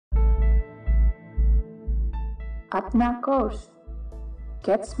Apna Course.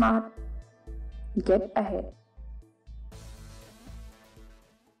 Get smart, get ahead.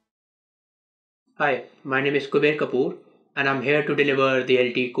 Hi, my name is Kuber Kapoor and I'm here to deliver the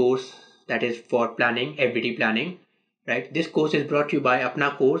LTE course that is for planning, everyday planning. Right? This course is brought to you by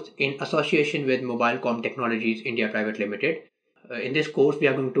ApnaCourse in association with Mobilecom Technologies India Private Limited. In this course, we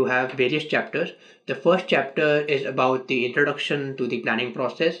are going to have various chapters. The first chapter is about the introduction to the planning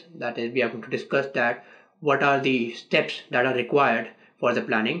process. That is, we are going to discuss that what are the steps that are required for the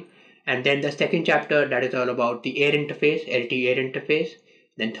planning. And then the second chapter, that is all about the air interface, LTE air interface.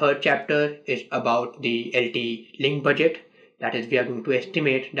 Then third chapter is about the LTE link budget. That is, we are going to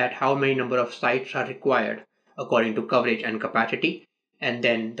estimate that how many number of sites are required according to coverage and capacity. And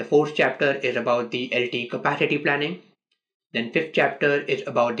then the fourth chapter is about the LTE capacity planning. Then fifth chapter is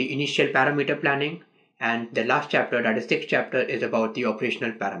about the initial parameter planning. And the last chapter, that is sixth chapter, is about the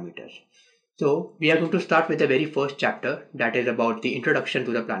operational parameters. So we are going to start with the very first chapter, that is about the introduction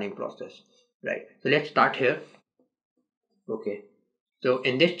to the planning process. Right. So let's start here. Okay. So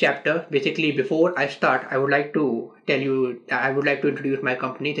in this chapter, basically before I start, I would like to introduce my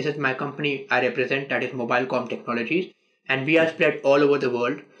company. This is my company I represent, that is Mobilecom Technologies, and we are spread all over the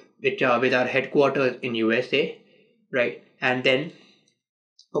world with our headquarters in USA, right? And then,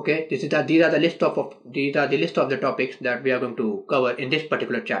 okay, these are the list of the topics that we are going to cover in this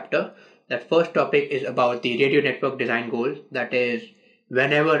particular chapter. The first topic is about the radio network design goals. That is,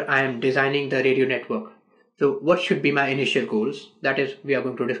 whenever I am designing the radio network, so what should be my initial goals? That is, we are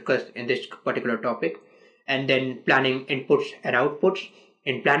going to discuss in this particular topic. And then planning inputs and outputs.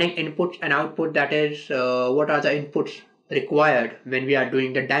 In planning inputs and output, that is, what are the inputs required when we are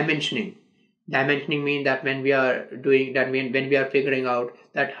doing the dimensioning. Dimensioning means that when we are figuring out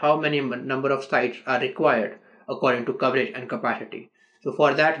that how many number of sites are required according to coverage and capacity. So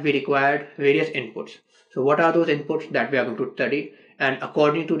for that, we required various inputs. So what are those inputs that we are going to study? And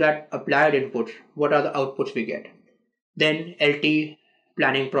according to that applied inputs, what are the outputs we get? Then LT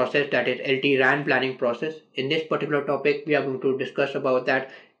planning process, that is LT RAN planning process. In this particular topic, we are going to discuss about that.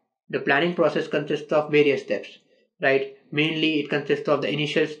 The planning process consists of various steps, right? Mainly it consists of the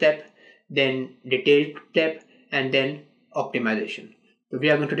initial step, then detailed step, and then optimization. So we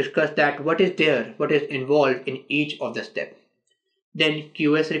are going to discuss that what is involved in each of the steps. Then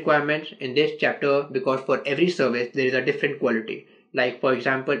QoS requirements in this chapter, because for every service there is a different quality. Like for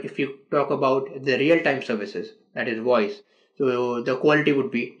example, if you talk about the real-time services, that is voice, so the quality would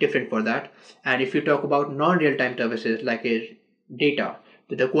be different for that. And if you talk about non-real-time services like is data,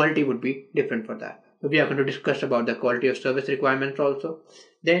 so the quality would be different for that. So we are going to discuss about the quality of service requirements also.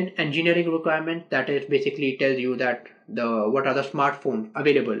 Then engineering requirements, that is basically tells you that what are the smartphones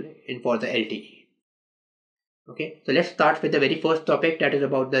available for the LTE. Okay, so let's start with the very first topic, that is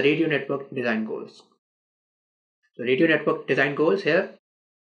about the radio network design goals. So radio network design goals here.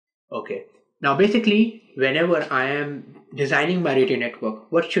 Okay, now basically whenever I am designing my radio network,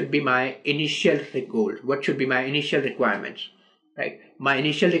 what should be my initial goals? What should be my initial requirements? Right, my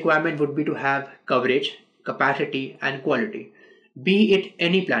initial requirement would be to have coverage, capacity and quality. Be it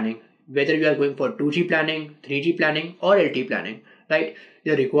any planning, whether you are going for 2G planning, 3G planning or LTE planning, right?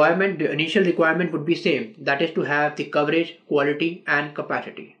 The initial requirement would be same, that is to have the coverage, quality and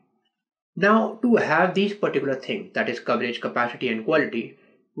capacity. Now to have these particular things, that is coverage, capacity and quality,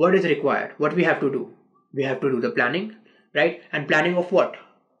 what is required? What we have to do? We have to do the planning, right? And planning of what?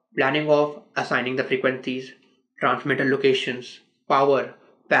 Planning of assigning the frequencies, transmitter locations, power,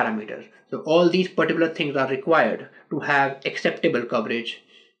 parameters. So all these particular things are required to have acceptable coverage,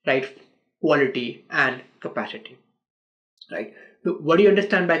 right? Quality and capacity, right? So what do you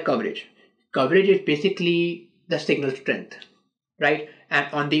understand by coverage? Coverage is basically the signal strength, right?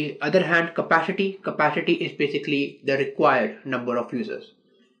 And on the other hand, capacity is basically the required number of users.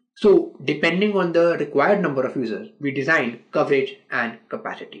 So depending on the required number of users, we design coverage and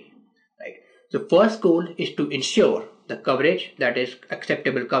capacity, right? So first goal is to ensure the coverage, that is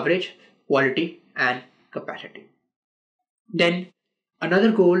acceptable coverage, quality and capacity. Then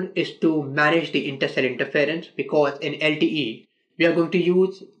another goal is to manage the intercell interference, because in LTE we are going to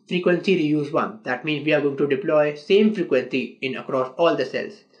use frequency reuse 1. That means we are going to deploy same frequency in across all the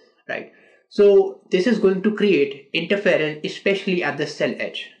cells, right? So this is going to create interference, especially at the cell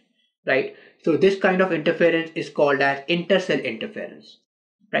edge, right? So this kind of interference is called as intercell interference,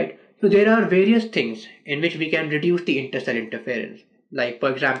 right? So there are various things in which we can reduce the intercell interference. Like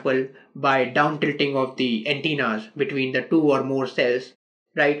for example, by down tilting of the antennas between the two or more cells,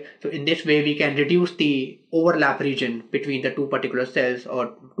 right? So in this way we can reduce the overlap region between the two particular cells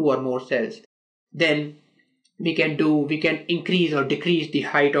or two or more cells. Then we can increase or decrease the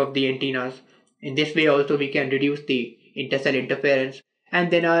height of the antennas, In this way also we can reduce the intercell interference,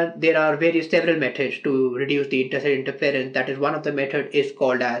 and then there are several methods to reduce the intercell interference. That is, one of the method is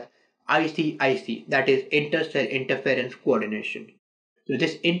called as ICIC, that is intercell interference coordination. So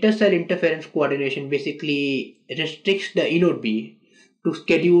this intercell interference coordination basically restricts the inode B to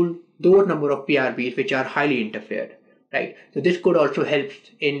schedule those number of PRBs which are highly interfered, right? So this could also help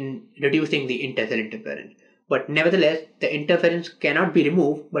in reducing the intercell interference. But nevertheless, the interference cannot be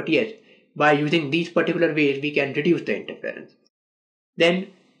removed, but yes, by using these particular ways, we can reduce the interference. Then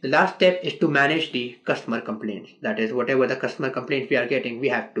the last step is to manage the customer complaints. That is, whatever the customer complaints we are getting, we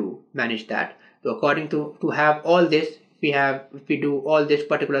have to manage that. So according to have all this, if we do all this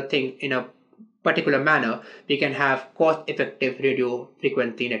particular thing in a particular manner, we can have cost-effective radio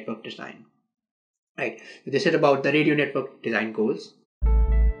frequency network design. Right. So this is about the radio network design goals.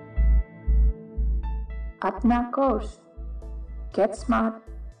 Apna course. Get smart.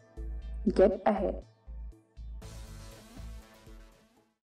 Get ahead.